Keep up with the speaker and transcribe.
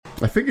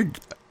I figured,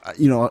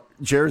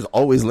 Jared's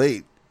always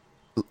late.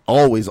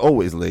 Always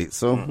late.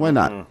 So why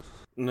not?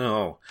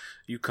 No,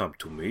 you come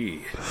to me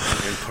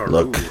in Peru.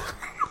 Look,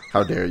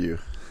 how dare you?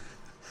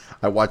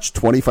 I watched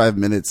 25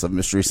 minutes of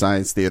Mystery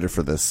Science Theater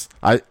for this.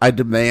 I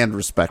demand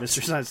respect.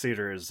 Mystery Science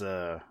Theater is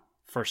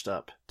first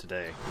up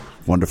today.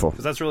 Wonderful.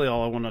 Because that's really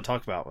all I want to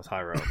talk about with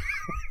Hyro.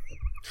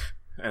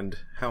 And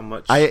how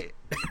much? There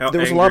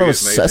was a lot of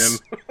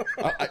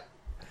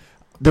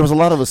there was a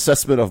lot of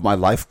assessment of my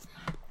life,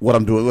 what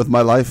I'm doing with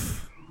my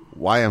life,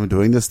 why I'm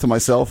doing this to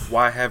myself.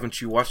 Why haven't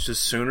you watched this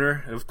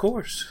sooner? Of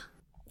course.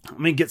 Let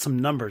me get some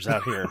numbers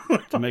out here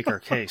to make our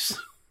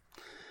case.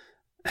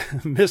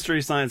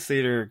 Mystery Science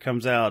Theater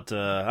comes out,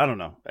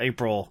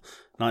 April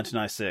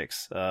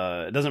 1996.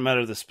 It doesn't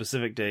matter the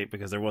specific date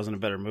because there wasn't a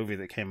better movie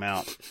that came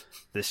out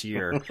this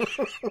year.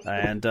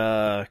 And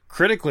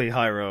critically,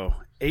 Hyro,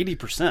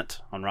 80%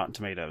 on Rotten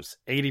Tomatoes.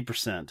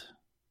 80%.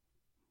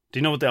 Do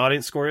you know what the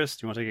audience score is?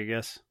 Do you want to take a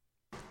guess?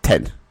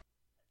 10.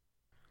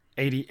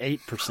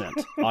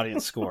 88%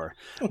 audience score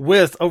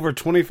with over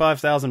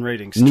 25,000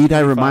 ratings. Need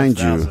I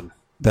remind you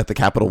that the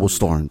Capitol was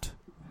stormed?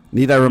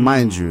 Need I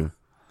remind you?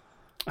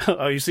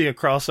 Oh, you see a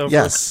crossover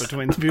yes.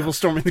 between the people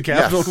storming the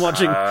Capitol and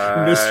watching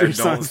Mystery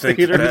Science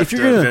Theater? That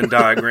Venn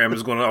diagram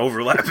is going to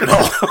overlap at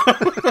all.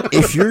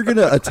 If you're going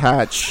to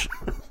attach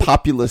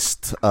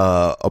populist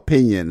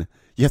opinion,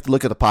 you have to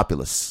look at the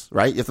populace,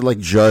 right? You have to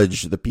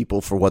judge the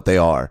people for what they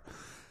are.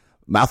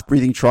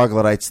 Mouth-breathing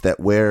troglodytes that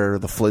wear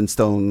the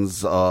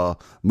Flintstones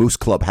Moose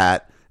Club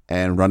hat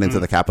and run into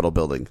the Capitol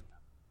building.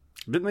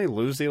 Didn't they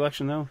lose the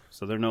election, though?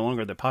 So they're no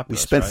longer the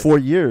populace, We spent 4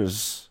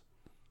 years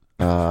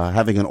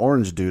having an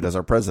orange dude as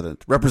our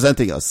president,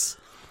 representing us.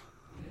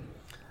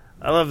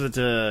 I love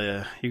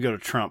that you go to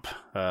Trump,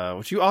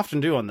 which you often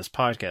do on this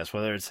podcast,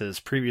 whether it's his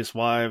previous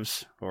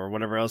wives or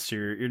whatever else.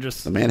 You're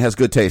just... The man has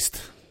good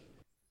taste.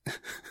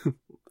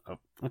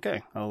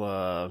 Okay,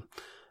 I'll...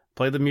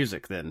 play the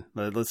music then.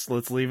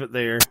 Let's leave it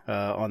there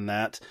on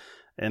that.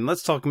 And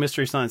let's talk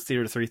Mystery Science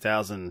Theater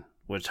 3000,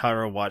 which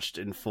Hyro watched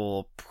in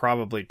full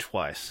probably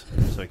twice.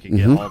 So he could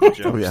get all the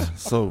jokes. Oh yeah,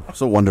 so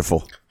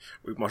wonderful.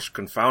 We must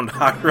confound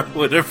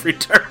Hyro at every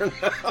turn.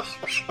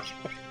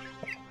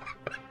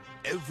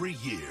 Every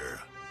year,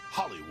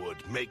 Hollywood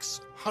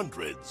makes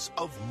hundreds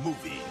of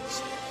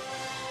movies.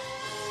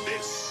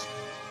 This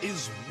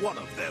is one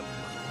of them.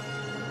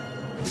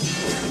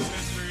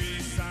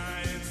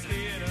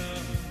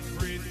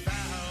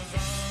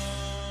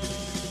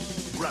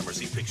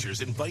 Gramercy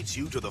Pictures invites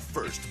you to the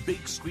first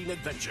big screen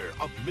adventure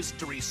of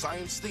Mystery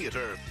Science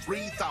Theater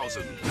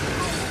 3000.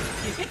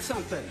 You hit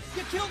something.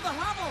 You killed the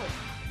Hubble.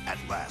 At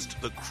last,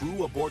 the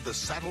crew aboard the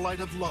Satellite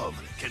of Love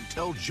can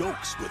tell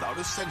jokes without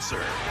a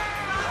censor.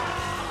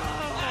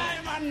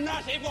 I'm a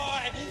naughty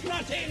boy.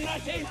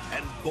 Naughty.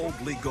 And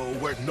boldly go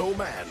where no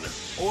man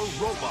or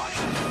robot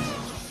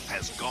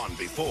has gone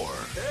before.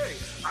 Hey,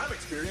 I'm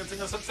experiencing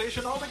a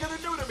sensation altogether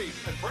new to me,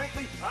 and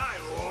frankly, I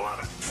love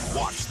it.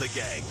 Watch the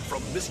gang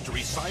from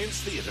Mystery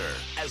Science Theater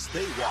as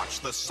they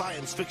watch the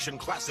science fiction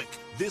classic,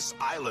 This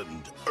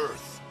Island,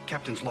 Earth.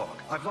 Captain's log.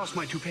 I've lost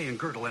my toupee and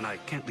girdle, and I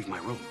can't leave my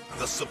room.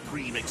 The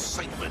supreme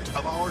excitement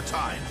of our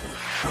time.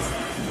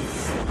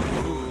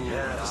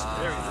 Yes,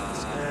 very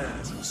nice.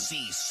 Yes.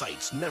 See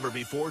sights never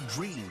before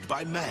dreamed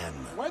by man.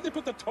 Why'd they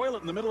put the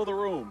toilet in the middle of the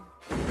room?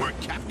 Where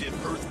captive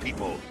Earth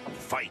people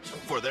fight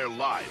for their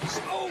lives.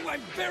 Oh,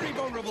 I'm very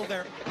vulnerable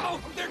there. Oh,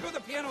 there go the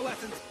piano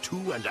lessons.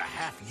 2.5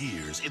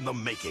 years in the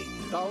making.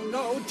 Oh,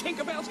 no.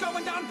 Tinkerbell's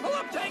going down. Pull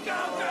up, Tinker.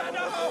 Oh,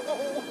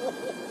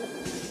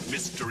 no.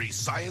 Mystery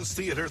Science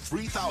Theater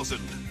 3000,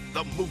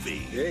 the movie.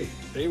 Hey,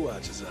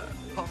 Baywatch is on.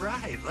 All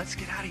right, let's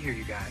get out of here,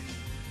 you guys.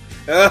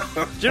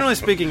 Generally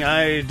speaking,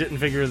 I didn't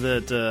figure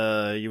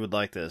that you would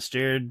like this.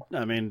 Jared,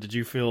 I mean, did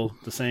you feel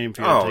the same?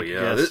 Oh,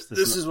 yeah.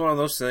 This is one of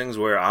those things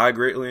where I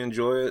greatly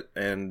enjoy it,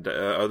 and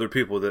other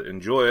people that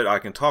enjoy it, I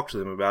can talk to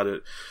them about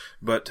it.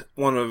 But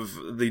one of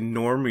the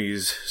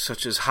normies,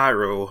 such as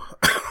Hyro,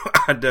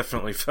 I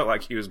definitely felt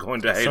like he was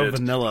going to hate it. So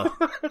vanilla.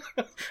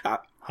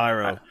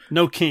 Hyro.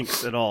 No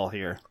kinks at all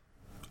here.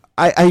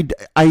 I'm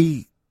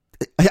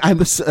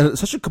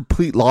such a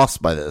complete loss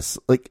by this.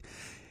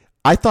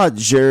 I thought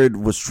Jared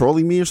was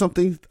trolling me or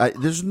something.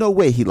 There's no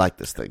way he liked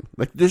this thing.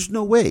 There's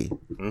no way.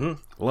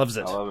 Mm-hmm. Loves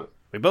it. I love it.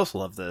 We both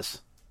love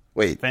this.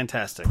 Wait.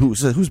 Fantastic.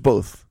 Who's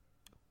both?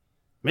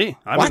 Me.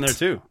 I'm in there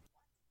too.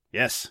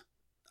 Yes.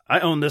 I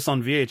own this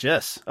on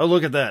VHS. Oh,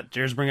 look at that.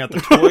 Jared's bringing out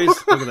the toys.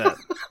 Look at that.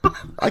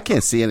 I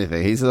can't see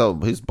anything.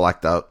 He's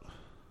blacked out.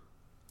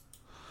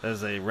 That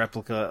is a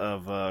replica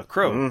of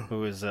Crow,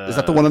 who is... is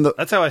that the one in the...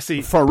 That's how I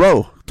see... Front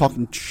row,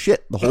 talking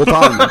shit the whole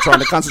time. I'm trying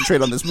to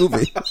concentrate on this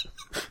movie.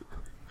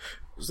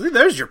 See,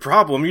 there's your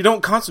problem. You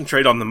don't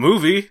concentrate on the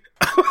movie.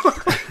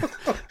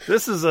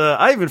 This is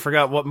I even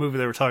forgot what movie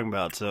they were talking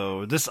about.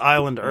 So, This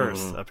Island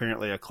Earth,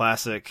 apparently a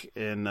classic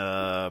in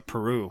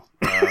Peru,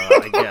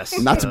 I guess.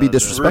 Not to be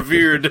disrespectful.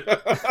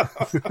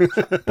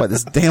 Revered. By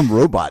this damn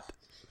robot.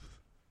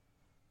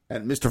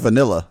 And Mr.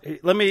 Vanilla.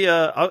 Let me,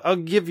 I'll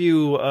give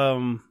you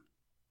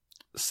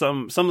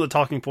some of the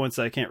talking points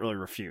that I can't really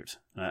refute.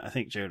 I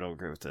think Jared will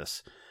agree with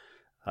this.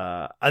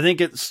 I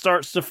think it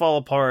starts to fall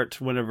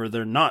apart whenever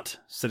they're not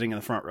sitting in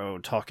the front row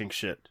talking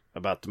shit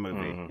about the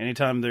movie. Mm-hmm.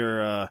 Anytime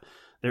they're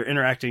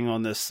interacting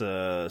on this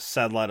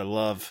satellite of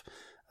love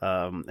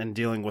and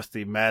dealing with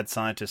the mad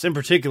scientist, in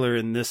particular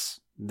in this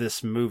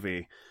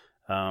movie.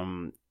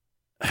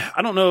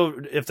 I don't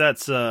know if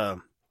that's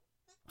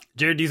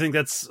Jared, do you think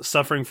that's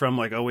suffering from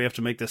like, oh, we have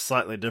to make this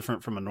slightly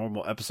different from a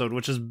normal episode,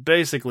 which is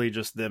basically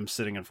just them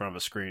sitting in front of a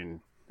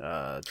screen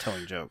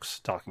telling jokes,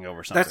 talking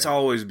over something? That's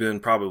always been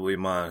probably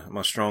my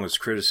strongest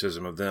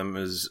criticism of them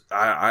is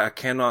I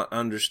cannot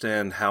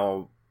understand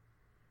how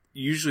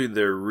usually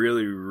they're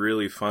really,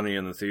 really funny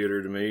in the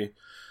theater to me,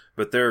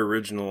 but their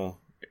original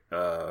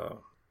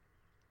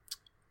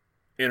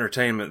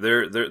entertainment,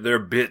 their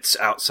bits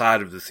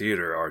outside of the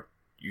theater are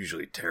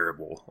usually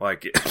terrible,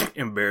 like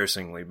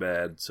embarrassingly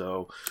bad.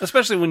 So,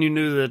 especially when you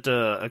knew that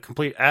a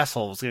complete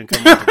asshole was going to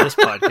come into this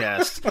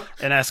podcast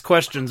and ask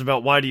questions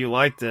about why do you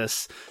like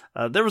this,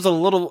 there was a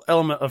little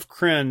element of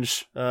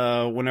cringe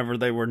whenever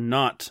they were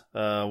not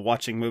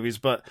watching movies.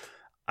 But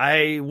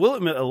I will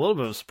admit a little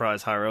bit of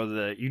surprise, Hyro,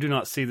 that you do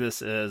not see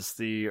this as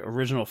the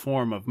original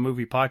form of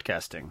movie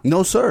podcasting.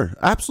 No, sir,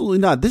 absolutely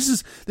not. This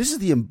is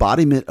the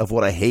embodiment of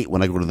what I hate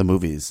when I go to the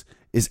movies: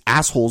 is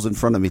assholes in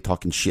front of me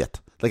talking shit.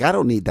 Like, I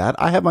don't need that.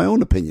 I have my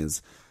own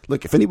opinions.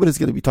 Look, if anybody's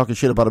going to be talking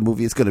shit about a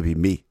movie, it's going to be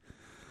me.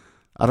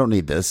 I don't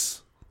need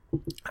this.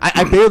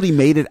 I barely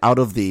made it out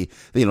of the,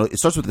 it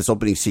starts with this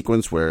opening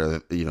sequence where,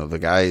 the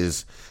guy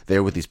is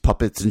there with these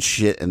puppets and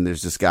shit, and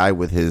there's this guy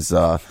with his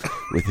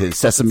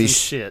Sesame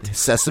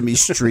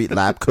Street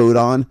lab coat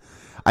on.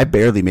 I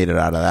barely made it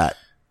out of that.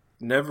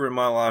 Never in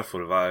my life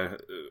would have I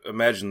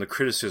imagined the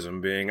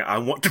criticism being, I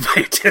want to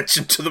pay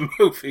attention to the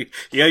movie.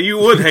 Yeah, you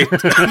would hate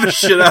the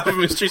shit out of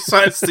Mystery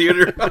Science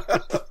Theater.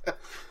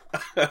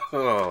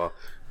 Oh.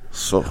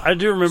 So I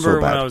do remember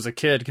when I was a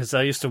kid, because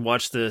I used to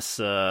watch this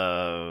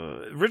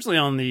originally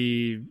on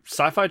the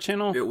Sci-Fi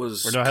Channel. It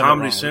was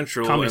Comedy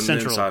Central,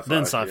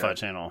 then Sci-Fi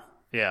Channel.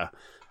 Yeah.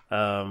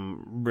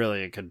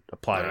 Really, it could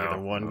apply to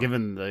either one,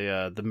 given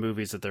the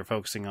movies that they're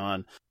focusing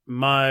on.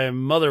 My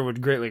mother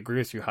would greatly agree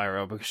with you,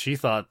 Hyro, because she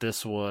thought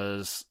this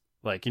was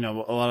like, a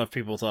lot of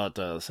people thought,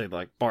 say,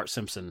 like Bart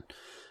Simpson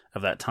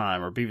of that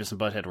time or Beavis and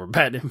Butthead were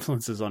bad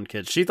influences on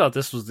kids. She thought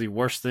this was the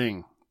worst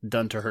thing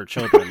done to her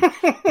children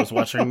was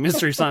watching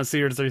Mystery Science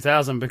Theater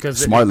 3000,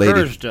 because it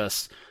encouraged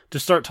us to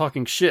start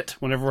talking shit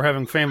whenever we're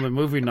having family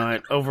movie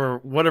night over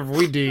whatever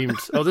we deemed,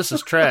 oh, this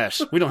is trash.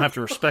 We don't have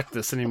to respect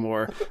this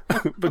anymore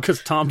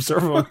because Tom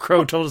Servo and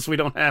Crow told us we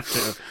don't have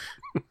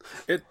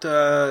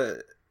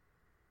to.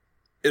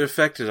 It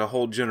affected a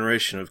whole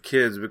generation of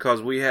kids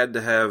because we had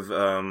to have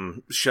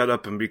shut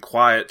up and be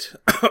quiet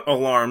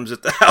alarms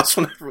at the house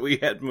whenever we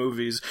had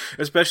movies,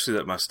 especially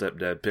that my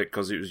stepdad picked,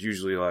 because it was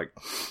usually like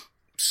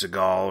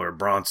Seagal or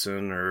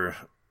Bronson or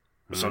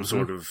some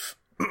sort of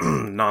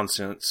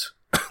nonsense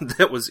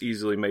that was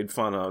easily made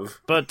fun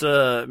of. But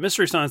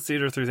Mystery Science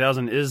Theater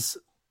 3000 is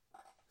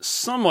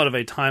somewhat of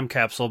a time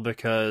capsule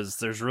because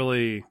there's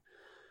really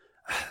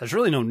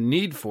no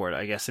need for it,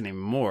 I guess,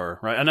 anymore,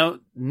 right? I know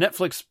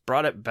Netflix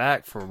brought it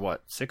back for,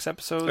 6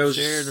 episodes,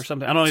 Jared, or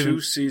something? I don't even...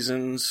 2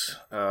 seasons,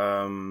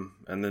 and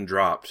then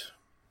dropped.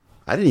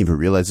 I didn't even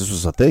realize this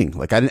was a thing.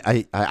 Like,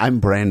 I'm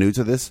brand new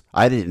to this.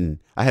 I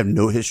have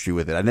no history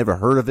with it. I never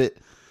heard of it.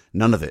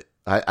 None of it.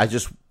 I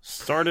just...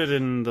 Started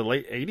in the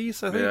late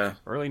 80s, I think? Yeah.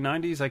 Early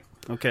 90s?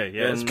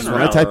 It's been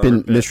when I type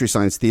in Mystery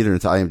Science Theater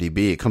into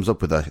IMDb, it comes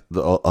up with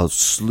a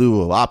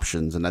slew of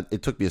options, and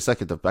it took me a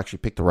second to actually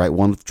pick the right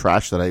one with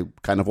trash that I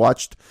kind of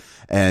watched,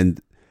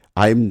 and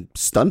I'm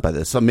stunned by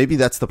this. So maybe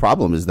that's the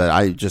problem, is that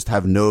I just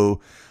have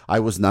I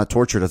was not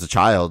tortured as a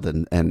child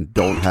and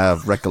don't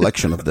have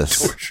recollection of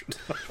this.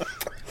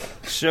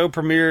 Show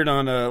premiered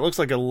on looks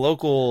like a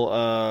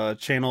local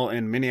channel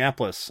in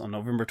Minneapolis on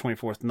November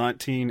 24th,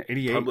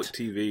 1988. Public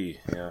TV,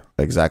 yeah.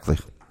 Exactly.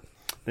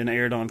 Then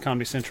aired on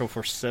Comedy Central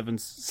for seven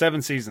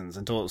seasons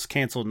until it was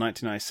canceled in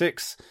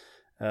 1996.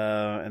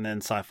 And then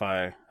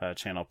Sci-Fi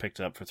Channel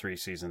picked it up for 3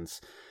 seasons.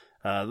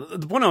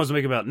 The point I was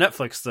making about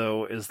Netflix,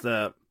 though, is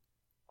that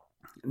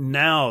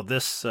now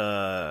this,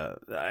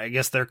 I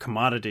guess their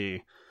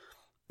commodity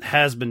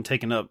has been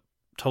taken up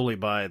totally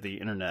by the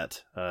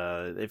internet.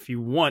 If you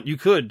want, you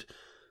could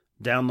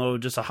download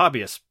just a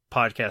hobbyist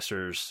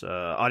podcaster's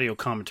audio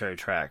commentary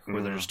track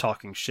where they're just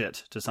talking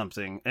shit to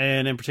something,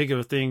 and in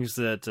particular things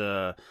that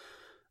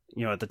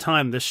at the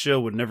time this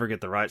show would never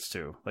get the rights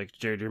to. Like,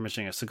 Jared, you're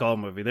mentioning a Seagal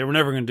movie. They were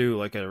never going to do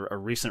like a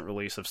recent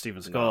release of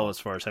Steven Seagal as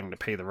far as having to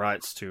pay the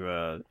rights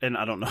to, and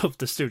I don't know if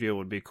the studio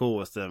would be cool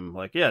with them.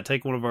 Like, yeah,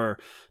 take one of our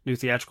new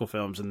theatrical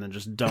films and then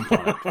just dump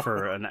on it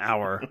for an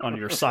hour on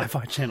your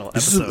Sci-Fi Channel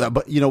episode.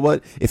 But you know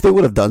what? If they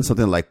would have done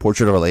something like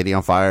Portrait of a Lady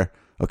on Fire,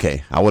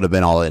 okay, I would have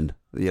been all in.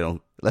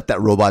 Let that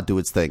robot do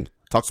its thing.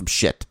 Talk some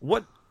shit.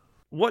 What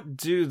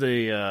do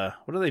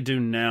they do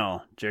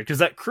now, Jared? Because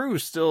that crew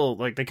still,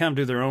 like, they kind of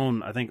do their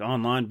own, I think,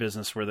 online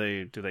business where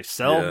they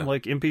sell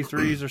like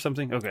MP3s or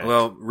something? Okay.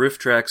 Well,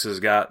 RiffTrax has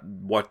got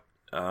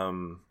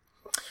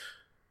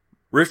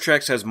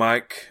RiffTrax has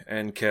Mike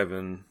and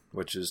Kevin,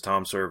 which is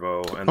Tom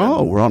Servo. And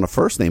Oh, we're on a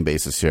first name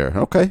basis here.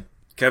 Okay.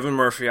 Kevin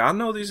Murphy. I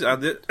know these. I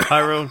did.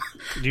 Pyro,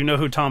 do you know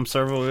who Tom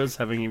Servo is,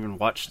 having even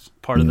watched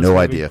part of this No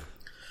movie? idea.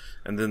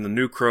 And then the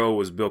new crow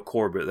was Bill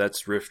Corbett.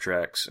 That's Riff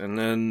Tracks. And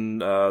then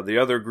the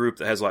other group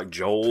that has like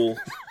Joel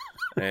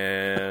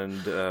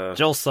and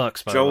Joel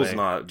sucks, by Joel's the way.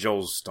 not.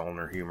 Joel's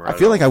stoner humor. I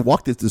feel like I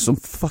walked into some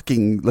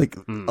fucking like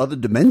other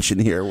dimension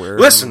here. Where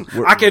Listen,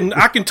 I can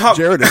talk.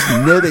 Jared is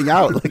nerding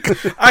out.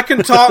 Like, I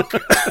can talk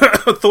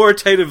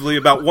authoritatively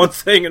about one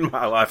thing in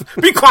my life.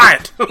 Be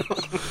quiet.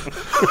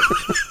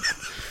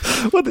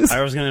 what is?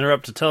 I was going to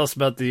interrupt to tell us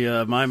about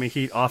the Miami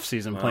Heat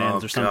off-season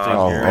plans or something.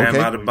 Oh, Bam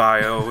okay. out of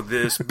bio.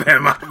 This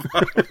bam out of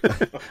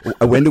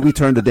bio. When do we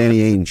turn to Danny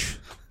Ainge?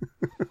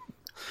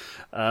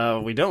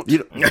 We don't.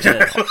 You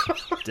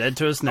Dead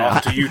to us now.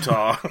 To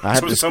Utah. I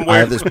have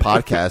Somewhere. this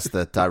podcast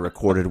that I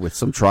recorded with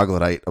some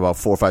troglodyte about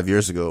 4 or 5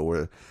 years ago,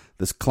 where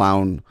this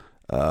clown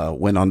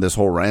went on this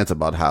whole rant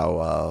about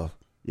how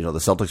the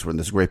Celtics were in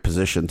this great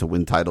position to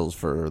win titles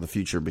for the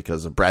future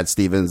because of Brad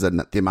Stevens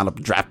and the amount of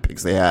draft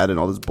picks they had and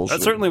all this bullshit.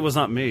 That certainly was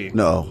not me.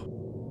 No.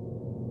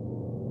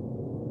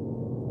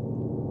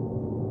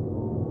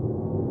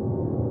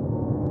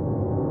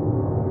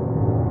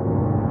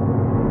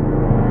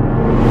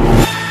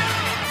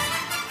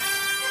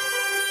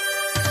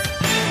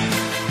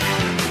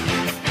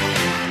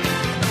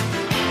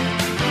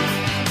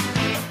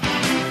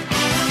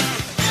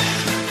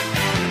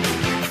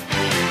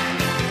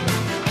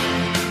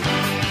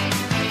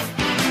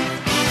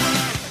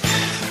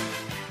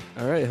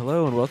 All right,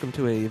 hello, and welcome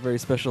to a very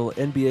special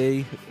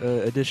NBA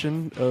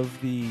edition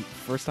of the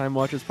First Time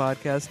Watchers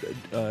podcast,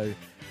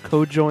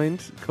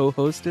 co-joined,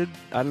 co-hosted.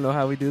 I don't know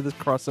how we do this,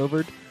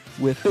 crossovered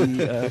with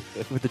the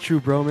with the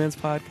True Bromance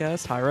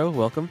podcast. Hyro,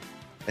 welcome.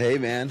 Hey,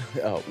 man.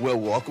 Well,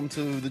 welcome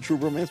to the True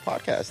Romance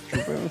podcast.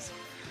 True Romance.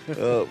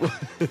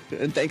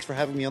 And thanks for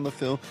having me on the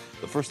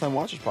First Time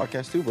Watchers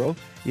podcast too, bro.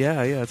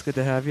 Yeah, it's good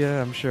to have you.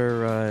 I'm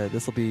sure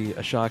this will be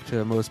a shock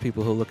to most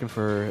people who are looking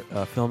for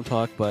film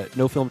talk, but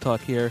no film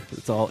talk here.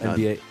 It's all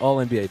NBA, all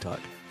NBA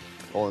talk.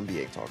 All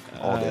NBA talk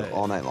all day,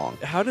 all night long.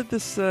 How did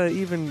this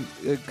even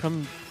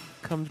come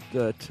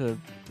to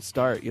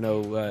start?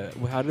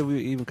 How did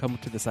we even come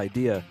to this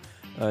idea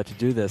to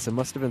do this? It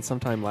must have been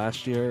sometime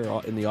last year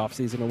or in the off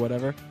season or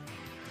whatever.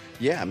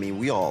 Yeah, I mean,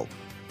 we all,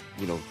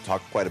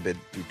 talk quite a bit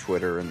through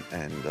Twitter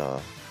and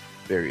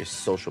various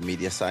social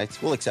media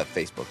sites. We'll accept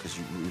Facebook because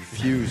you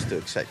refuse to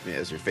accept me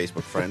as your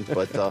Facebook friend.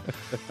 But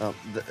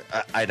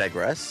I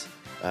digress.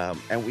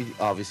 And we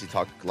obviously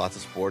talk lots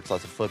of sports,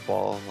 lots of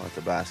football, lots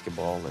of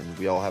basketball, and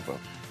we all have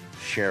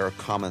a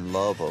common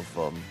love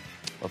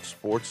of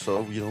sports.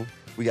 So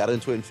we got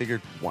into it and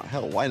figured,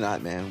 why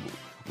not, man?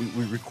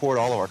 We record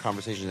all of our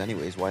conversations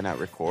anyways. Why not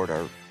record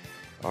our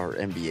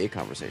NBA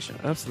conversation?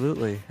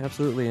 Absolutely.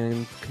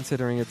 And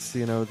considering it's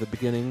the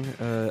beginning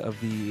of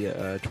the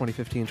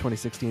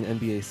 2015-2016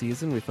 NBA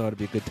season, we thought it'd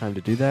be a good time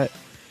to do that.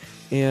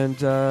 And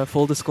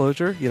full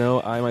disclosure,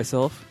 I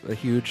myself a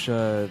huge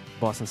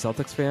Boston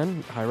Celtics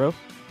fan, Hyro,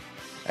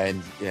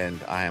 and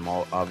I am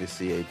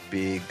obviously a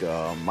big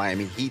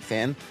Miami Heat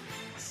fan.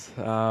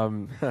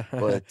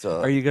 But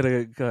are you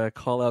gonna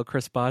call out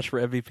Chris Bosh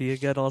for MVP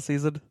again all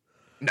season?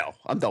 No,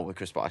 I'm done with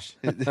Chris Bosh.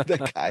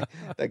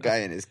 that guy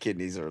and his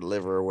kidneys or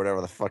liver or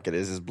whatever the fuck it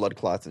is, his blood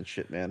clots and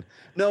shit, man.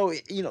 No,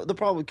 the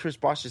problem with Chris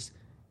Bosh is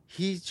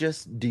he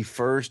just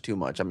defers too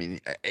much. I mean,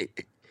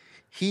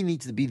 he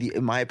needs to be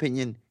in my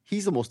opinion,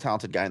 he's the most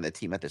talented guy on that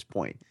team at this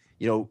point.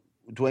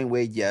 Dwayne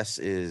Wade, yes,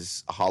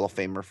 is a Hall of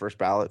Famer, first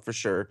ballot for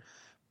sure,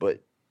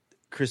 but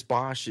Chris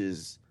Bosh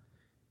is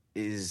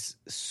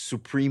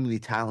supremely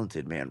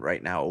talented, man,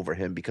 right now over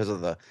him because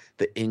of the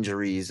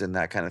injuries and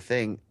that kind of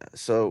thing.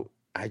 So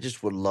I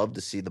just would love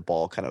to see the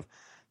ball kind of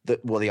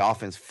the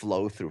offense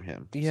flow through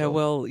him. Yeah, so.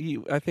 well,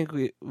 I think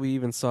we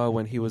even saw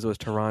when he was with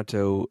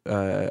Toronto,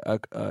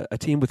 a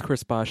team with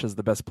Chris Bosh as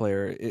the best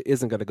player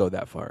isn't going to go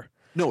that far.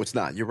 No, it's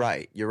not. You're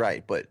right.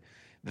 But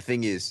the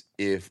thing is,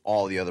 if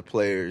all the other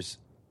players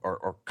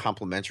are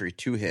complementary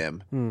to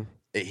him,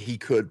 he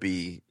could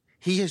be.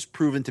 He has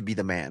proven to be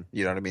the man.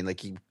 You know what I mean? Like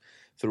he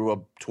threw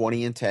up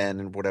 20 and 10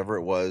 and whatever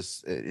it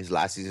was his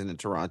last season in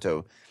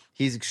Toronto.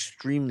 He's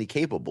extremely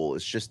capable.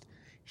 It's just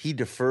he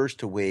defers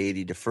to Wade,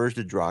 he defers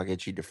to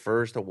Dragic, he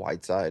defers to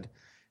Whiteside,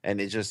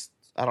 and it just,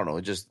 I don't know,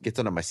 it just gets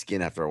under my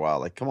skin after a while.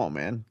 Like, come on,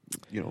 man,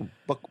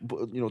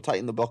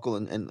 tighten the buckle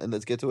and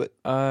let's get to it.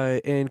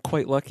 And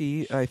quite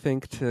lucky, I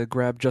think, to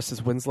grab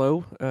Justice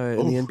Winslow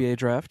in the NBA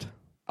draft.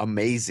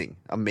 Amazing.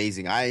 I'm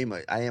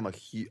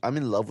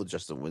in love with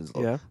Justin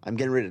Winslow. Yeah. I'm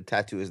getting ready to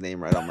tattoo his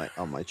name right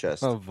on my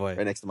chest. Oh boy,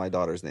 right next to my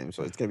daughter's name.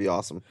 So it's gonna be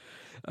awesome.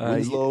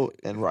 Winslow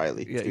and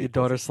Riley. Yeah, your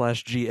daughter /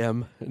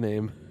 GM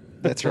name.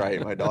 That's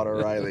right, my daughter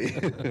Riley,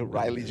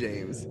 Riley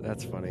James.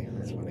 That's funny.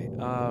 So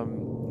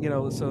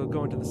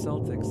going to the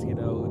Celtics,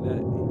 that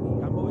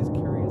I'm always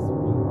curious.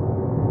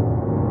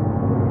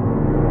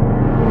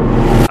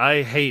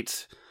 I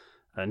hate,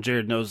 and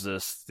Jared knows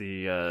this,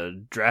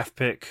 the draft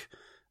pick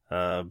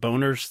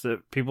boners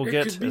that people It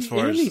get could be as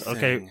far anything. as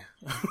okay,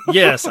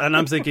 yes, and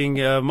I'm thinking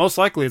most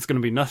likely it's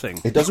going to be nothing.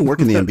 It doesn't work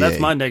in the NBA. That's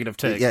my negative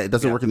take. Yeah, it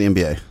doesn't work in the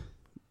NBA.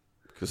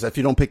 Because if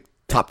you don't pick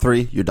top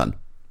 3, you're done.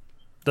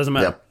 Doesn't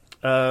matter.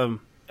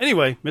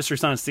 Anyway, Mystery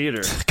Science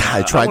Theater. God,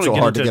 I tried so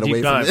hard to get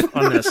away from it.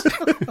 On this.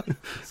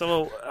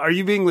 So, are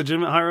you being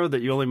legitimate, Hyro,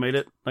 that you only made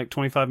it like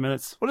 25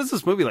 minutes? What is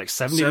this movie, like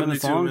 70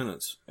 minutes long? 72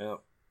 minutes, yeah.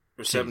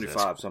 Or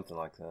 75, something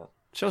like that.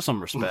 Show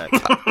some respect.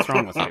 What's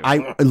wrong with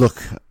you?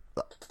 Look,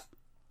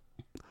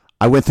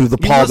 I went through the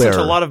Pallbearer. Listened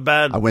to a lot of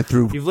bad. I went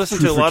through. You've listened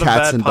True to a for lot of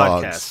Cats bad and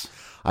podcasts. Dogs.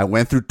 I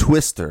went through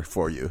Twister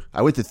for you.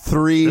 I went through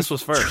 3 This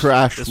was first.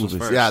 trash This was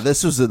movies. first. Yeah,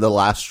 this was the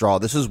last straw.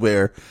 This is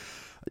where,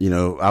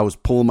 I was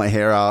pulling my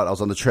hair out. I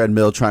was on the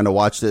treadmill trying to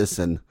watch this,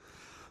 and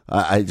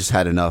I just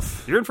had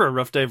enough. You're in for a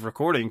rough day of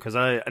recording because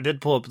I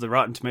did pull up the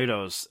Rotten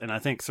Tomatoes, and I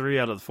think 3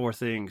 out of the 4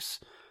 things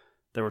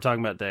that we're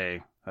talking about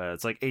today,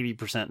 it's like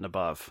 80% and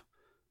above.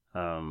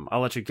 I'll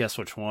let you guess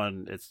which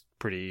one. It's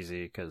pretty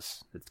easy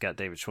because it's got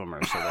David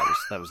Schwimmer, so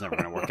that was never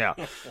going to work out.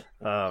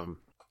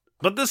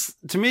 But this,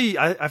 to me,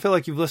 I feel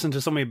like you've listened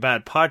to so many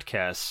bad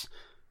podcasts.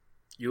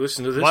 You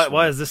listen to this.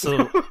 Why is this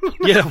so?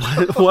 Yeah,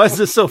 why is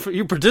this so?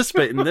 You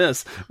participate in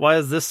this. Why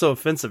is this so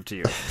offensive to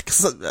you?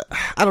 'Cause,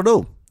 I don't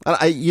know.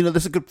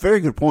 That's a very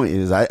good point.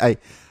 Is I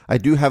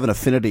do have an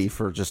affinity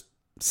for just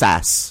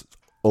sass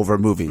over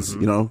movies.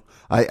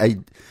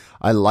 Mm-hmm.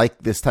 I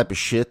like this type of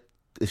shit.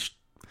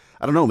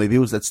 I don't know. Maybe it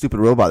was that stupid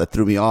robot that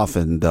threw me off,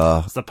 and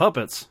it's the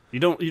puppets. You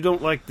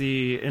don't like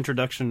the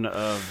introduction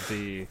of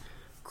the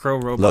crow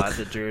robot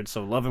that Jared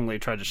so lovingly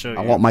tried to show you.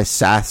 I want my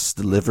sass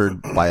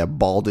delivered by a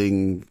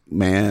balding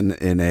man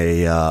in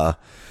a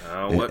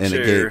what in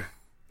chair?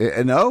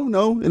 a game.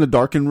 No, in a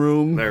darkened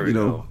room. There we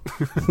go.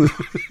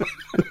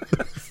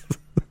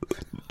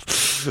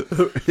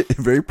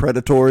 Very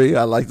predatory.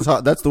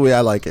 That's the way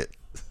I like it.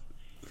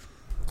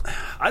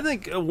 I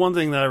think one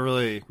thing that I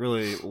really,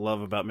 really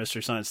love about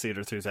Mystery Science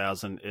Theater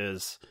 3000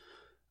 is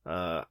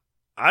I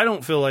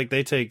don't feel like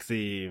they take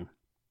the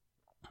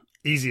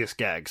easiest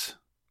gags.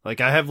 Like,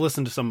 I have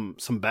listened to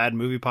some bad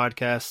movie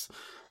podcasts.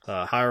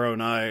 Hyro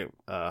and I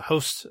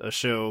host a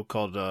show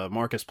called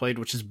Marcus Played,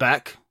 which is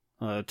back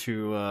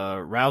to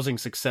rousing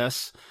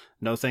success.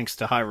 No thanks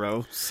to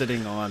Hyro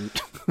sitting on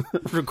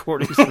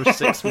recordings for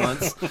 6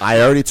 months. I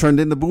already turned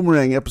in the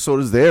Boomerang episode.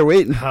 Is there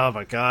waiting? Oh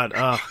my god!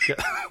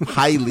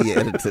 Highly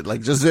edited,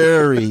 like just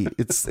very.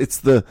 It's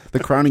the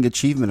crowning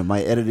achievement of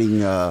my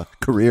editing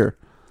career.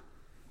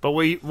 But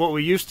what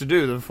we used to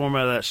do, the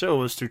format of that show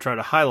was to try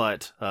to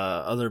highlight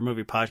other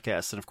movie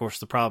podcasts, and of course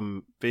the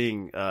problem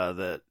being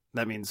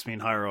that means me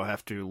and Hyro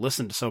have to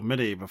listen to so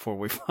many before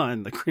we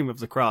find the cream of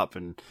the crop.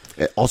 And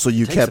also,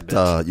 you kept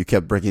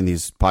breaking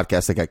these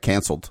podcasts that got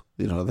canceled.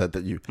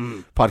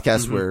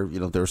 Podcasts where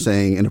they were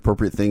saying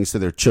inappropriate things to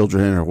their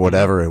children or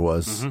whatever it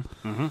was.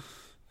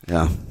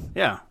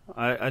 Yeah.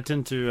 I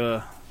tend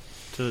to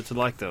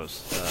like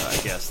those. I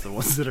guess the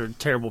ones that are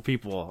terrible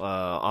people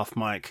off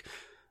mic,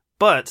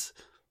 but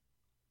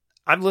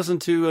I've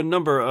listened to a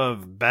number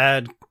of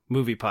bad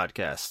movie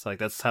podcasts. Like,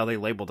 that's how they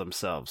label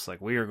themselves. Like,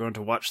 we are going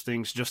to watch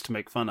things just to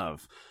make fun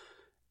of.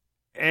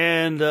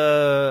 And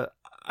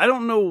I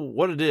don't know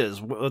what it is,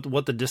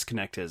 what the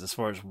disconnect is as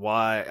far as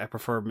why I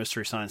prefer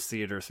Mystery Science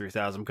Theater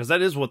 3000, because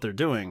that is what they're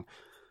doing.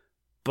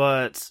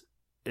 But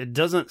it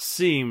doesn't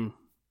seem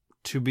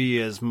to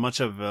be as much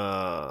of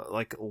a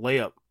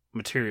layup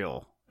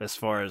material as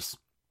far as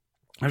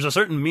there's a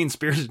certain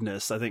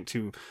mean-spiritedness, I think,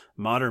 to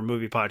modern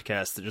movie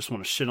podcasts that just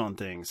want to shit on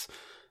things.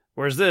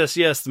 Whereas this,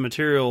 yes,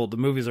 the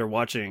movies they're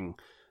watching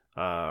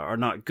are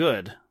not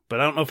good, but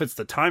I don't know if it's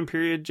the time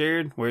period,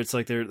 Jared, where it's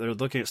like they're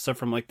looking at stuff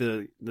from like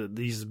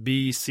these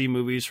B-C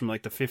movies from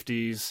like the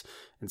 50s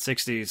and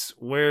 60s,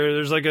 where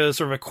there's like a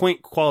sort of a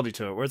quaint quality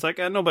to it, where it's like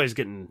nobody's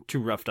getting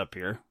too roughed up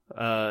here.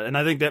 And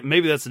I think that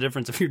maybe that's the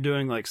difference if you're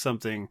doing like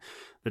something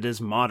that is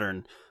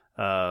modern.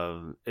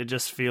 It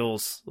just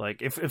feels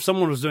like if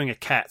someone was doing a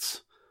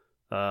Cats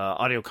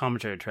audio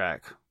commentary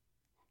track,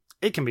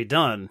 it can be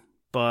done,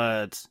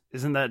 but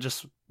isn't that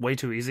just way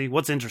too easy?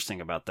 What's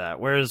interesting about that?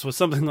 Whereas with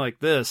something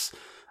like this,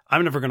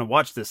 I'm never going to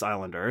watch this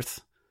Island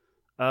Earth,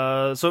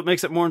 so it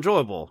makes it more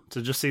enjoyable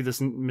to just see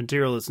this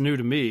material that's new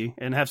to me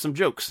and have some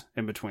jokes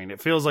in between.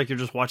 It feels like you're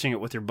just watching it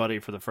with your buddy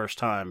for the first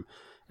time,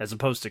 as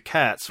opposed to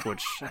Cats,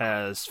 which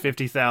has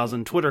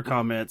 50,000 Twitter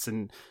comments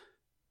and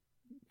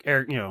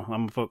I'm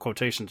gonna put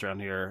quotations around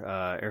here,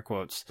 air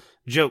quotes,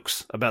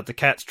 jokes about the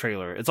Cats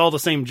trailer. It's all the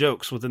same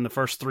jokes within the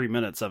first 3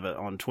 minutes of it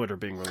on Twitter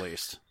being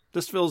released.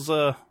 This feels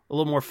a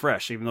little more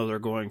fresh, even though they're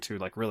going to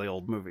like really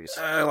old movies.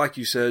 Like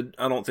you said,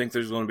 I don't think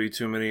there's going to be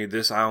too many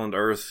This Island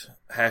Earth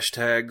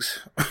hashtags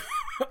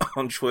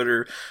on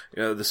Twitter.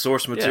 The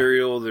source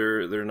material,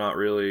 they're not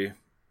really.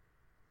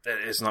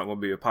 It's not going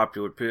to be a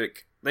popular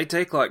pick. They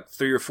take like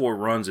 3 or 4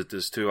 runs at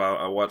this too.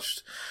 I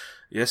watched.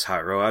 Yes,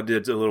 Hyro, I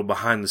did a little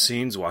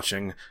behind-the-scenes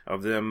watching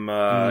of them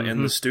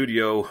in the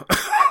studio.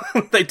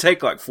 They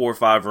take like 4 or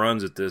 5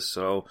 runs at this,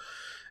 so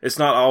it's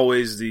not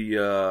always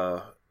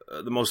the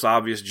most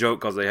obvious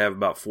joke because they have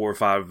about 4 or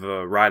 5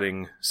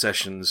 writing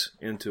sessions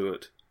into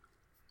it.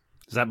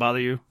 Does that bother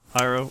you,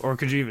 Hyro? Or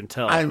could you even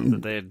tell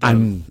that they had done?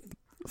 I'm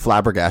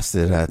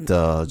flabbergasted at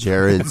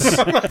Jared's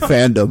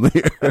fandom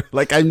here.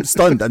 Like, I'm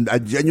stunned. I'm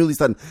genuinely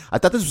stunned. I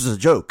thought this was a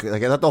joke.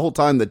 Like, I thought the whole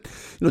time that,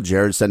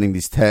 Jared's sending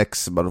these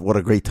texts about what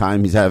a great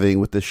time he's having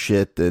with this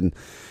shit. And,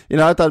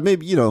 I thought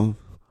maybe,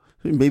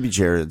 maybe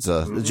Jared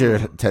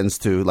tends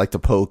to like to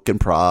poke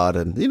and prod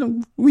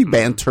and, we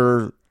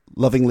banter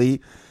lovingly.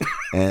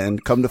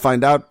 And come to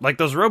find out. Like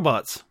those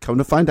robots. Come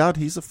to find out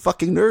he's a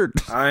fucking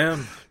nerd. I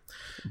am.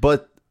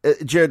 But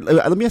Jared,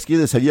 let me ask you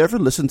this: have you ever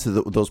listened to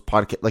those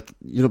podcasts? Like,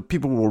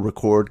 people will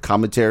record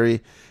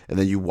commentary, and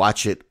then you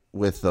watch it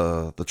with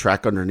the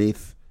track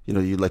underneath.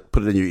 You like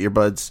put it in your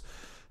earbuds.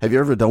 Have you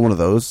ever done one of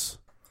those,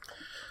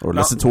 or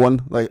listened to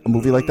one, like a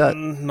movie like that?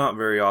 Not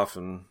very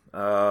often.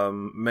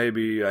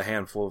 Maybe a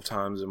handful of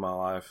times in my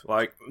life.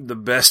 Like the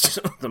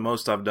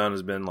most I've done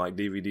has been like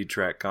DVD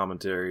track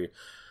commentary.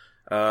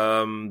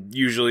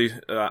 Usually,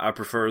 I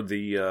prefer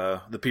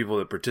the people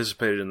that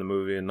participated in the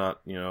movie, and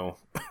not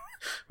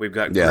we've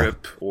got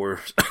grip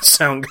or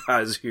sound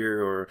guys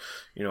here or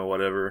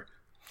whatever.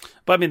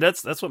 But I mean,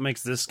 that's what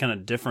makes this kind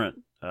of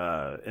different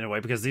in a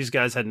way, because these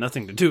guys had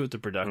nothing to do with the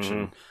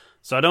production. Mm-hmm.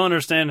 So I don't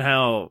understand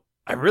how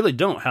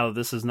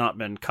this has not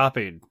been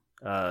copied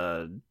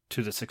to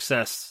the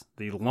success,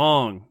 the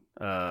long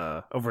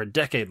over a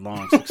decade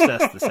long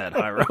success this had,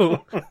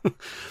 Hyro.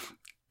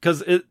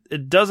 Because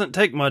it doesn't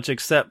take much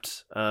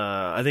except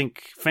I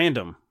think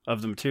fandom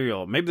of the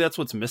material. Maybe that's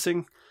what's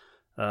missing.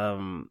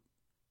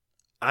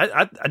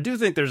 I do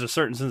think there's a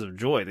certain sense of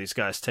joy these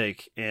guys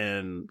take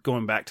in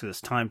going back to this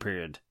time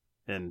period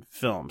in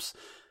films.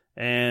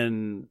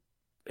 And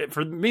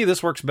for me,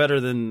 this works better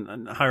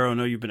than, Hyro, I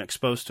know you've been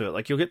exposed to it.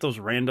 Like, you'll get those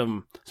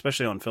random,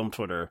 especially on film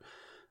Twitter,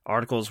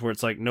 articles where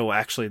it's like, no,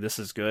 actually, this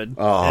is good.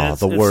 Oh,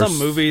 the worst.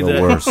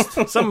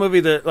 Some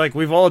movie that like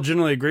we've all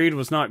generally agreed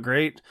was not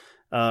great.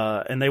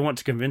 And they want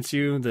to convince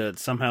you that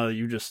somehow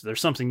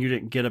there's something you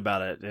didn't get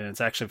about it, and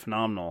it's actually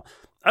phenomenal.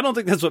 I don't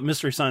think that's what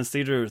Mystery Science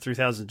Theater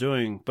 3000 is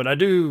doing, but I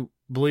do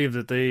believe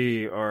that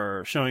they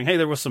are showing, hey,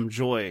 there was some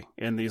joy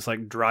in these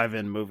like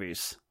drive-in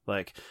movies.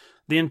 Like,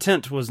 the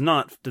intent was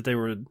not that they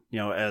were,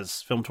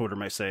 as Film Twitter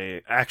may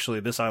say, actually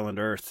this Island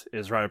Earth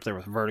is right up there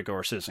with Vertigo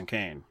or Citizen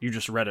Kane. You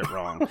just read it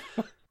wrong.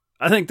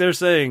 I think they're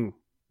saying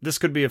this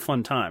could be a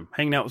fun time,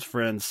 hanging out with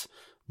friends,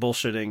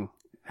 bullshitting,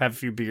 have a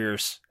few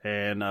beers,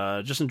 and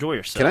just enjoy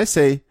yourself. Can I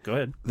say? Go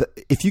ahead.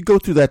 If you go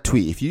through that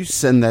tweet, if you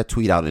send that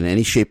tweet out in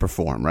any shape or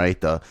form,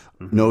 right?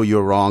 No,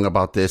 you're wrong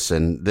about this,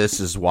 and this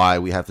is why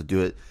we have to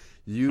do it.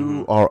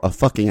 You are a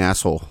fucking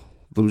asshole.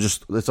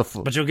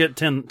 But you'll get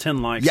 10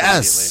 likes.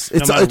 Yes,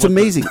 it's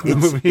amazing.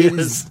 It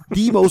is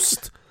the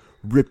most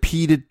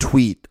repeated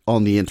tweet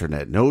on the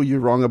internet. No, you're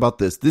wrong about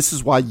this. This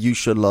is why you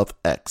should love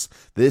X.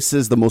 This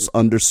is the most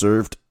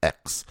underserved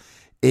X.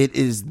 It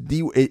is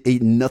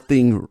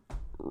nothing.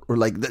 Or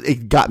like,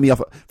 it got me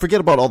off. Forget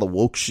about all the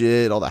woke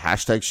shit, all the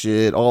hashtag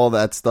shit, all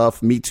that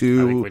stuff. Me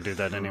too. I think we do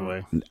that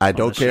anyway. I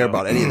don't care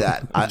about any of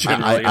that.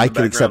 I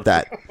can accept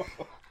that.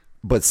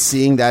 But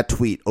seeing that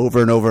tweet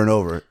over and over and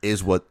over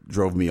is what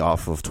drove me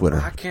off of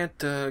Twitter. I can't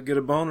get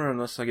a boner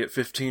unless I get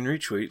 15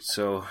 retweets.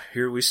 So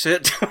here we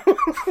sit.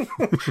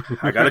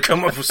 I got to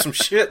come up with some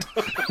shit.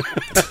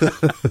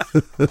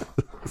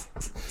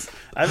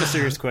 I have a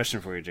serious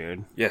question for you,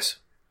 Jared. Yes.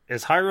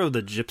 Is Hyro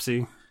the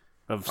gypsy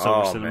of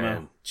Silver Cinema?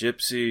 Man.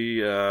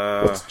 Gypsy.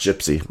 What's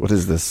gypsy? What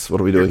is this?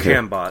 What are we doing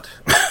here? Cambot.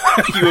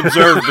 You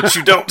observe, but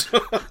you don't.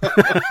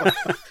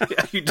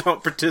 You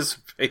don't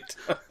participate.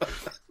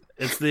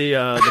 It's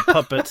the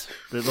puppet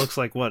that looks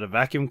like what, a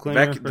vacuum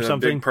cleaner or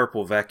something? Big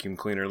purple vacuum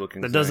cleaner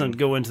looking. That doesn't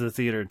go into the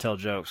theater and tell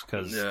jokes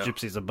because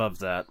Gypsy's above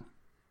that,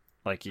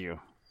 like you.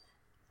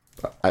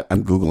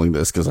 I'm Googling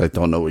this because I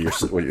don't know what you're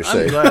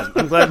saying.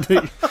 I'm glad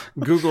that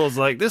Google's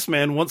like, this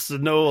man wants to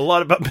know a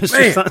lot about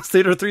Mystery Science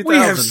Theater 3000.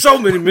 We have so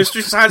many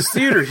Mystery Science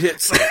Theater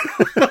hits.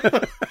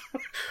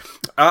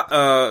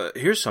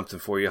 Here's something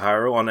for you,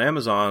 Hyro. On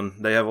Amazon,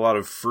 they have a lot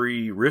of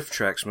free Riff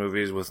Tracks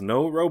movies with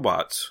no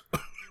robots.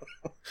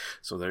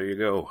 So there you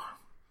go.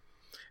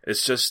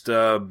 It's just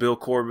Bill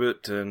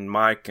Corbett and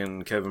Mike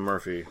and Kevin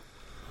Murphy.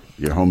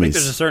 Your homies. I think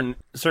there's a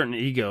certain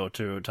ego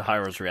to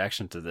Hyro's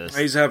reaction to this.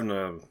 He's having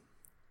the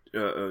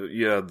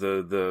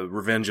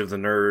Revenge of the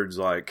Nerds,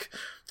 like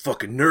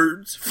fucking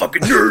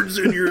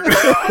nerds in your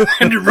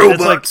and your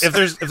robots. It's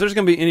like if there's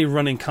gonna be any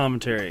running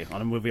commentary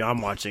on a movie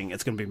I'm watching,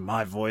 it's gonna be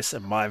my voice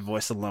and my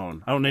voice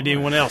alone. I don't need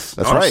anyone else.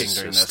 That's right.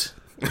 During this.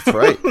 That's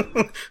right.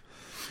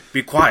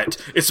 Be quiet.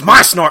 It's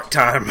my snark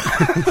time.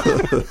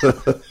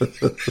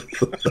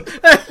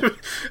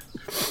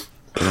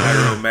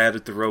 Hyro mad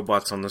at the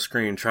robots on the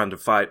screen trying to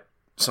fight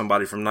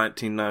somebody from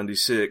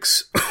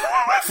 1996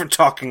 for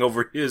talking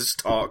over his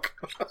talk.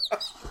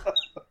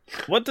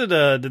 What did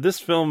this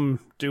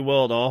film do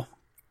well at all?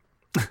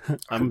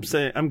 I'm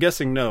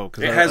guessing no.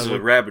 Cause it has a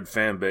rabid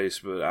fan base,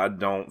 but I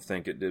don't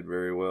think it did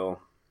very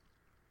well.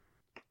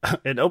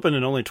 It opened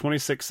in only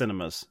 26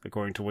 cinemas,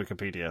 according to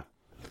Wikipedia.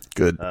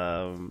 Good.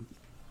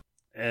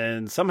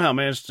 And somehow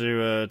managed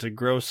to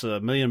gross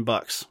 $1 million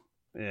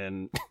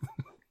in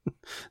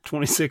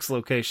 26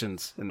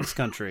 locations in this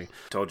country.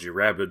 Told you,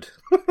 rabid.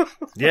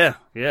 Yeah.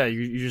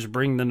 You just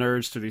bring the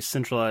nerds to these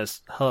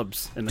centralized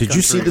hubs in the Did country.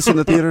 you see this in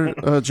the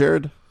theater,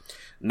 Jared?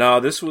 No,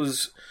 this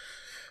was.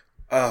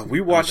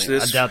 We watched I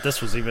this. doubt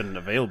this was even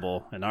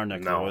available in our neck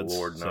of the No, woods.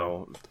 Lord,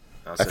 no.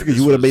 I figured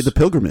you would have made the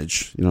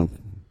pilgrimage.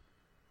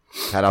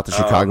 Head out to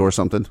Chicago or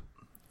something.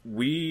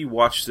 We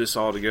watched this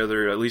all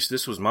together. At least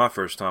this was my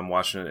first time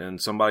watching it in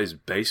somebody's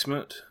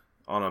basement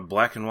on a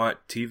black and white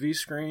TV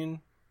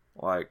screen.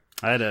 Like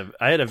I had a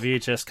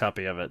VHS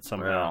copy of it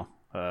somehow.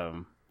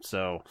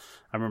 So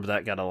I remember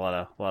that got a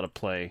lot of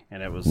play,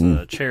 and it was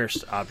a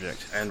cherished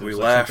object. And it we was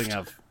laughed something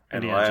of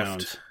and Indiana laughed,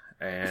 Jones.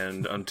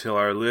 and until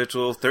our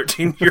little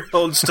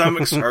 13-year-old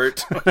stomachs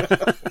hurt.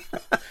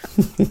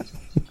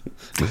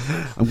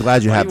 I'm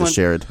glad you have this,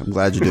 Jared. I'm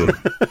glad you do.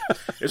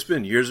 It's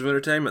been years of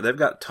entertainment. They've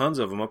got tons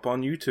of them up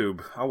on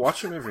YouTube. I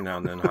watch them every now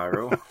and then,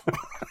 Hyro.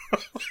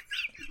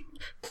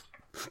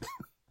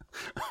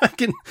 I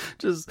can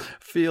just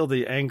feel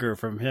the anger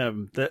from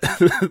him that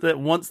that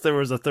once there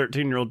was a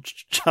 13-year-old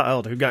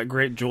child who got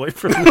great joy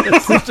from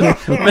this,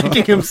 just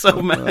making him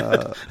so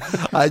mad.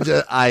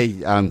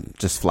 I'm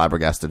just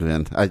flabbergasted,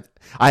 man.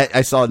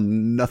 I saw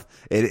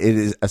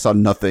nothing. I saw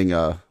nothing.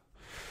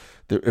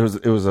 It was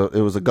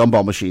a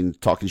gumball machine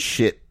talking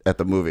shit at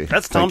the movie.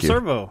 That's Tom Thank you.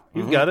 Servo.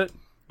 You've got it.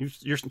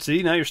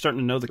 See, now you're starting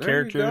to know the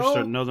characters, go.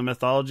 starting to know the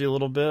mythology a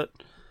little bit.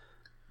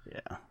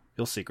 Yeah.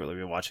 You'll secretly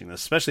be watching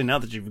this, especially now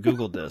that you've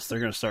Googled this. They're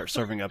going to start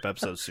serving up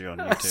episodes to you on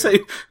YouTube. Say,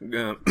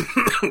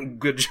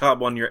 good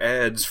job on your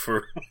ads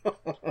for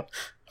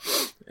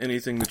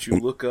anything that you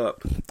look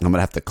up. I'm gonna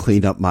have to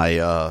clean up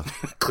my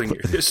Clean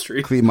your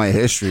history. clean my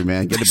history,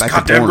 man. Get it back to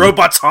Goddamn porn.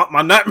 robots haunt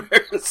my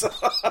nightmares.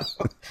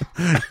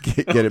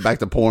 Get it back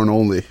to porn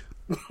only.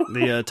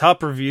 The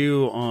top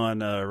review on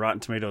Rotten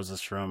Tomatoes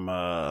is from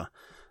a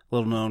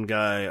little-known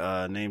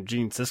guy named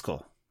Gene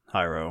Siskel,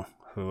 Hyro,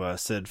 who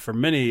said, "For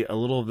many, a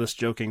little of this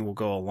joking will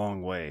go a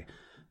long way.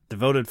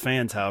 Devoted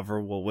fans,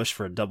 however, will wish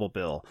for a double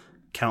bill.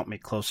 Count me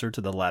closer to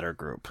the latter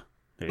group."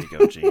 There you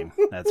go, Gene.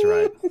 That's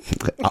right.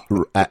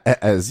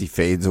 As he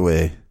fades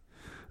away.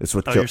 That's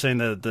what You're saying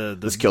the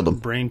This killed him.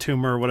 brain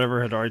tumor or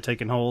whatever had already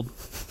taken hold?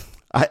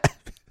 I'm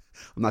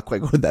not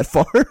quite going that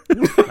far.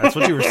 That's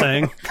what you were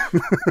saying.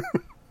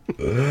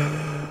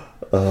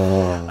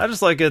 I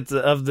just like it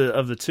of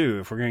the two.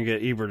 If we're gonna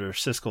get Ebert or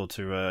Siskel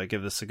to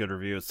give this a good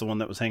review, it's the one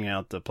that was hanging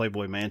out at the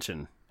Playboy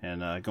Mansion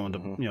and going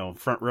to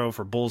front row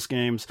for Bulls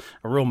games.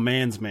 A real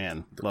man's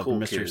man. Love cool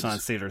Mystery kids.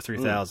 Science Theater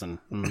 3000.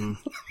 Mm-hmm.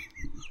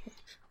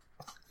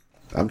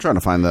 I'm trying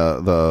to find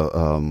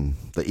the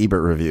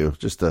Ebert review.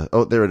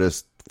 There it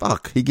is.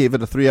 Fuck, he gave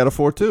it a 3 out of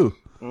 4 too.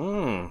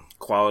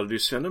 Quality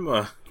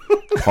cinema.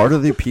 Part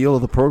of the appeal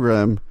of the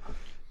program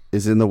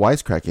is in the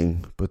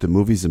wisecracking, but the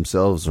movies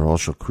themselves are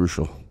also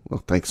crucial.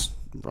 Well, thanks,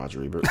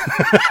 Roger Ebert.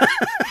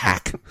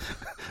 Hack.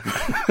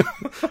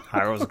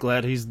 Hyro's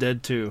glad he's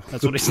dead too.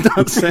 That's what he's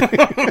not saying.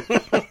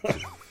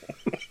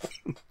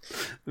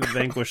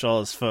 Vanquish all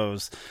his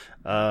foes.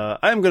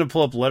 I'm going to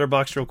pull up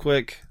Letterboxd real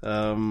quick.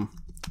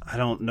 I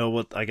don't know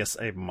what, I guess,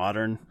 a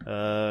modern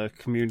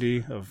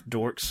community of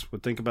dorks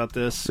would think about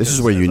this. This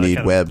is where you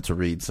need Webb to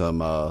read some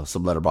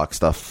Letterboxd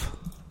stuff.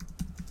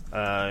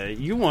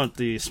 You want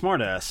the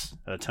smartass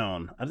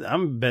tone.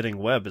 I'm betting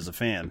Webb is a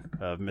fan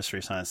of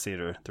Mystery Science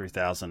Theater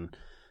 3000.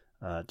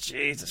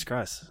 Jesus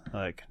Christ.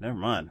 Like, never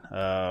mind.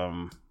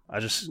 I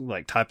just,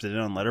 typed it in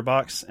on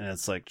Letterboxd, and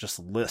it's, just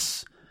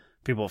lists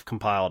people have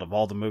compiled of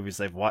all the movies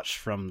they've watched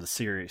from the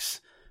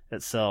series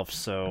itself.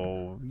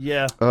 So,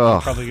 yeah,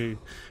 probably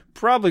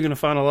going to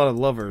find a lot of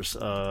lovers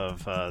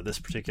of this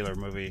particular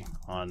movie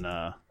on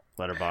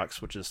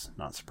Letterboxd, which is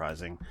not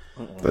surprising.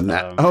 It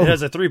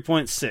has a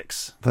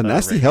 3.6. The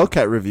Nasty rating.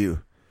 Hellcat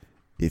review.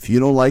 If you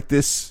don't like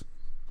this,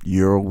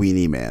 you're a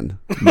weenie man.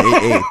 May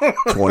 8th,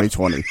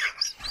 2020.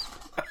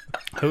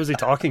 Who is he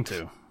talking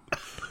to?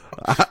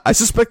 I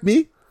suspect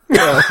me.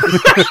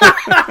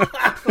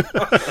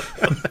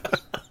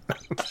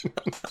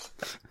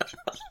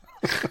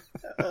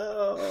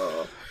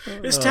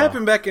 It's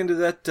tapping back into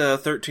that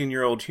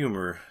 13-year-old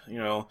humor,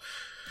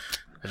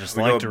 I just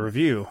liked a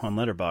review on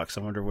Letterboxd.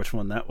 I wonder which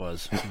one that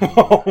was.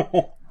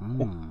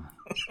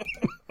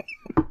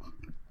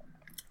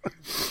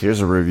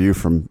 Here's a review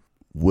from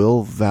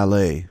Will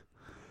Valet.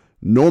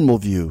 Normal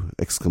view,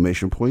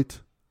 exclamation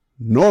point.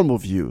 Normal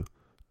view,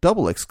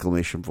 double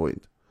exclamation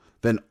point.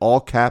 Then all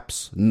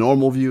caps,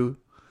 normal view.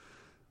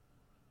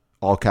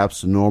 All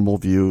caps, normal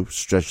view,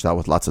 stretched out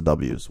with lots of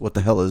W's. What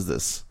the hell is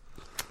this?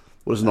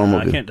 What is normal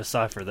view? I can't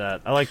decipher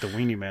that. I like the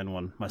Weenie Man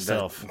one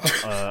myself.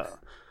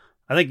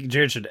 I think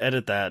Jared should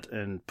edit that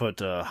and put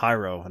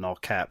Hyro in all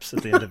caps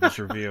at the end of his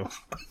review.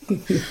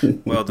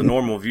 Well, the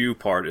normal view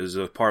part is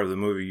a part of the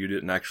movie you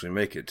didn't actually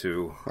make it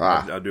to.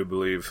 I do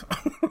believe.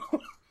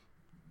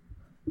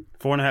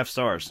 4.5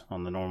 stars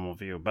on the normal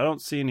view, but I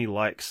don't see any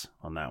likes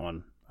on that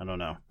one. I don't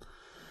know.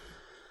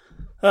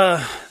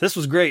 This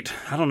was great.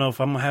 I don't know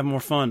if I'm going to have more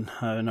fun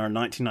in our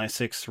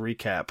 1996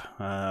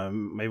 recap.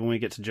 Maybe when we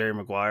get to Jerry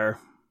Maguire,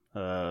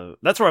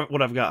 That's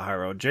what I've got,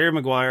 Hyro. Jerry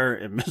Maguire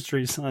and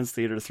Mystery Science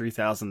Theater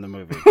 3000, the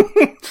movie.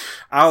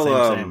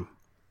 Same.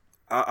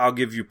 I'll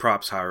give you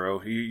props,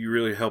 Hyro. You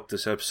really helped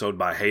this episode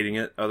by hating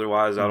it.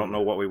 Otherwise, I don't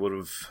know what we would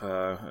have.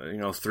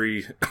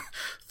 Three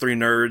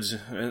nerds.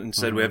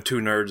 Instead, we have two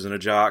nerds and a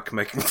jock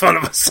making fun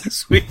of us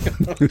as we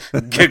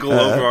giggle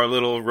over our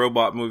little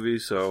robot movie.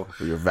 So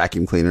your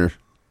vacuum cleaner,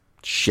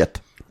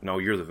 shit. No,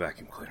 you're the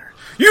vacuum cleaner.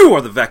 You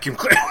are the vacuum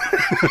cleaner.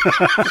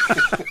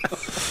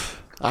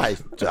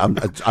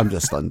 I'm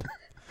just stunned.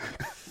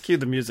 Cue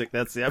the music.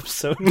 That's the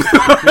episode.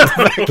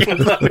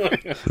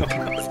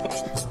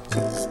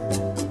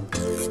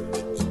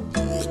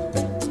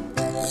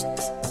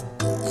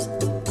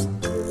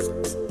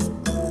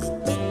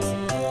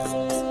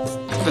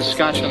 The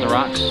scotch on the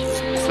rocks,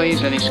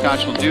 please. Any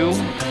scotch will do,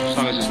 as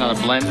long as it's not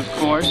a blend, of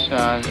course.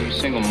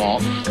 Single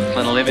malt,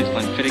 Glenlivet,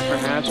 Glenfiddich,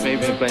 perhaps,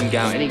 maybe a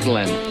Glengow, any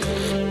Glen.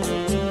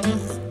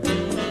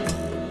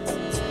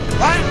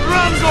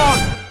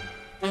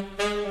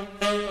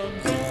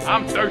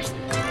 I'm thirsty.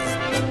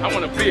 I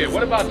want a beer.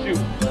 What about you?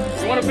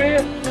 You want a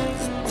beer?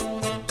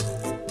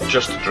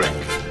 Just a drink.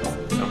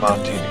 A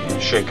martini,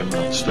 shaken,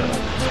 not stirred.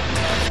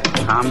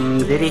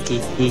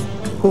 Hum-diddy-hee-hee,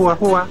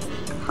 hoo-ah-hoo-ah.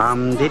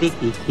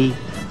 Hum-diddy-hee-hee,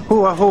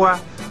 hoo-ah-hoo-ah.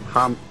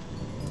 Hum.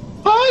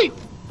 Hi.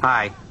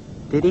 Hi.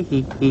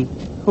 Diddy-hee-hee,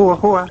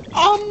 hoo-ah-hoo-ah.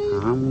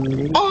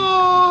 Hum-diddy.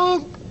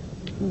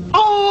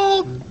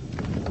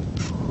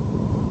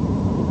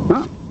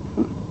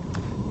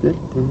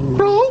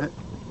 Bro?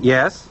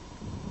 Yes?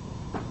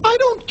 I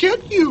don't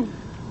get you.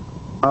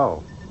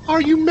 Oh.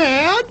 Are you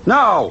mad?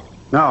 No.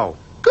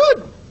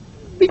 Good.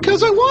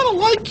 Because I want to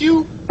like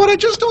you, but I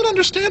just don't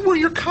understand where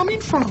you're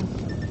coming from.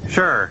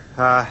 Sure.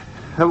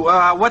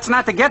 What's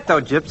not to get,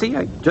 though, Gypsy?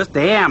 I just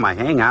am. I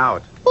hang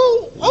out.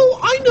 Oh,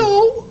 I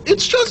know.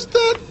 It's just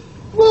that,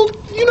 well,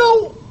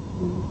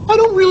 I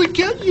don't really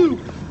get you.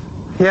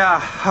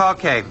 Yeah,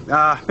 okay.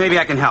 Maybe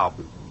I can help.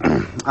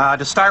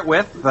 To start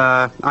with,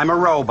 I'm a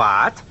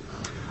robot.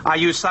 I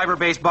use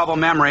cyber-based bubble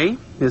memory.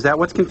 Is that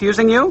what's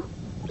confusing you?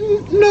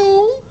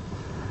 No.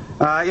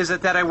 Is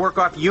it that I work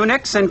off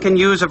Unix and can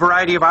use a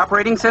variety of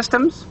operating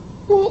systems?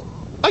 Well,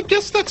 I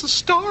guess that's a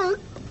start.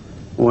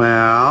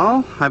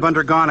 Well, I've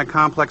undergone a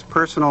complex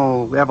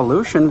personal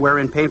evolution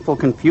wherein painful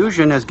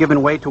confusion has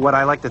given way to what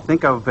I like to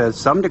think of as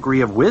some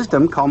degree of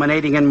wisdom,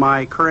 culminating in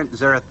my current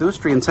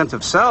Zarathustrian sense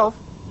of self.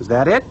 Is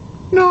that it?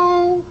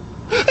 No.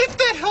 If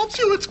that helps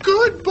you, it's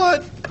good,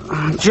 but...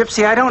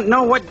 Gypsy, I don't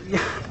know what...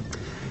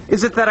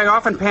 Is it that I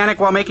often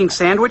panic while making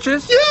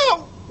sandwiches?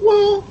 Yeah,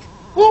 well,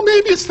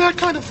 maybe it's that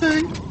kind of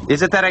thing.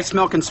 Is it that I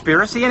smell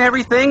conspiracy and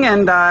everything,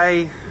 and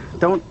I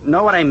don't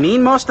know what I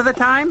mean most of the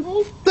time?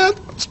 Well,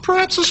 that's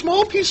perhaps a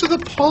small piece of the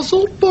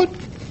puzzle, but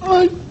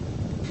I...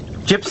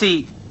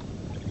 Gypsy,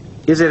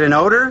 is it an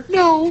odor?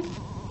 No.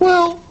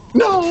 Well,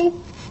 no.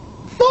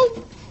 Well,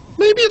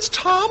 maybe it's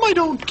Tom I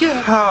don't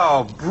get.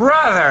 Oh,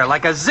 brother,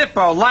 like a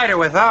Zippo lighter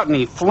without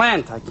any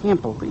flint. I can't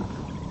believe it.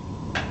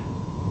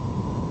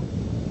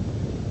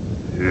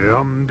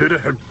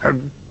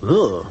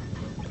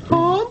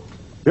 Tom?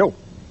 Yo.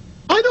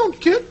 I don't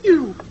get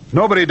you.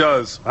 Nobody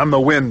does. I'm the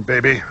wind,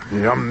 baby.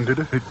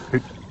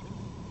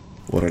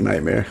 What a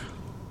nightmare.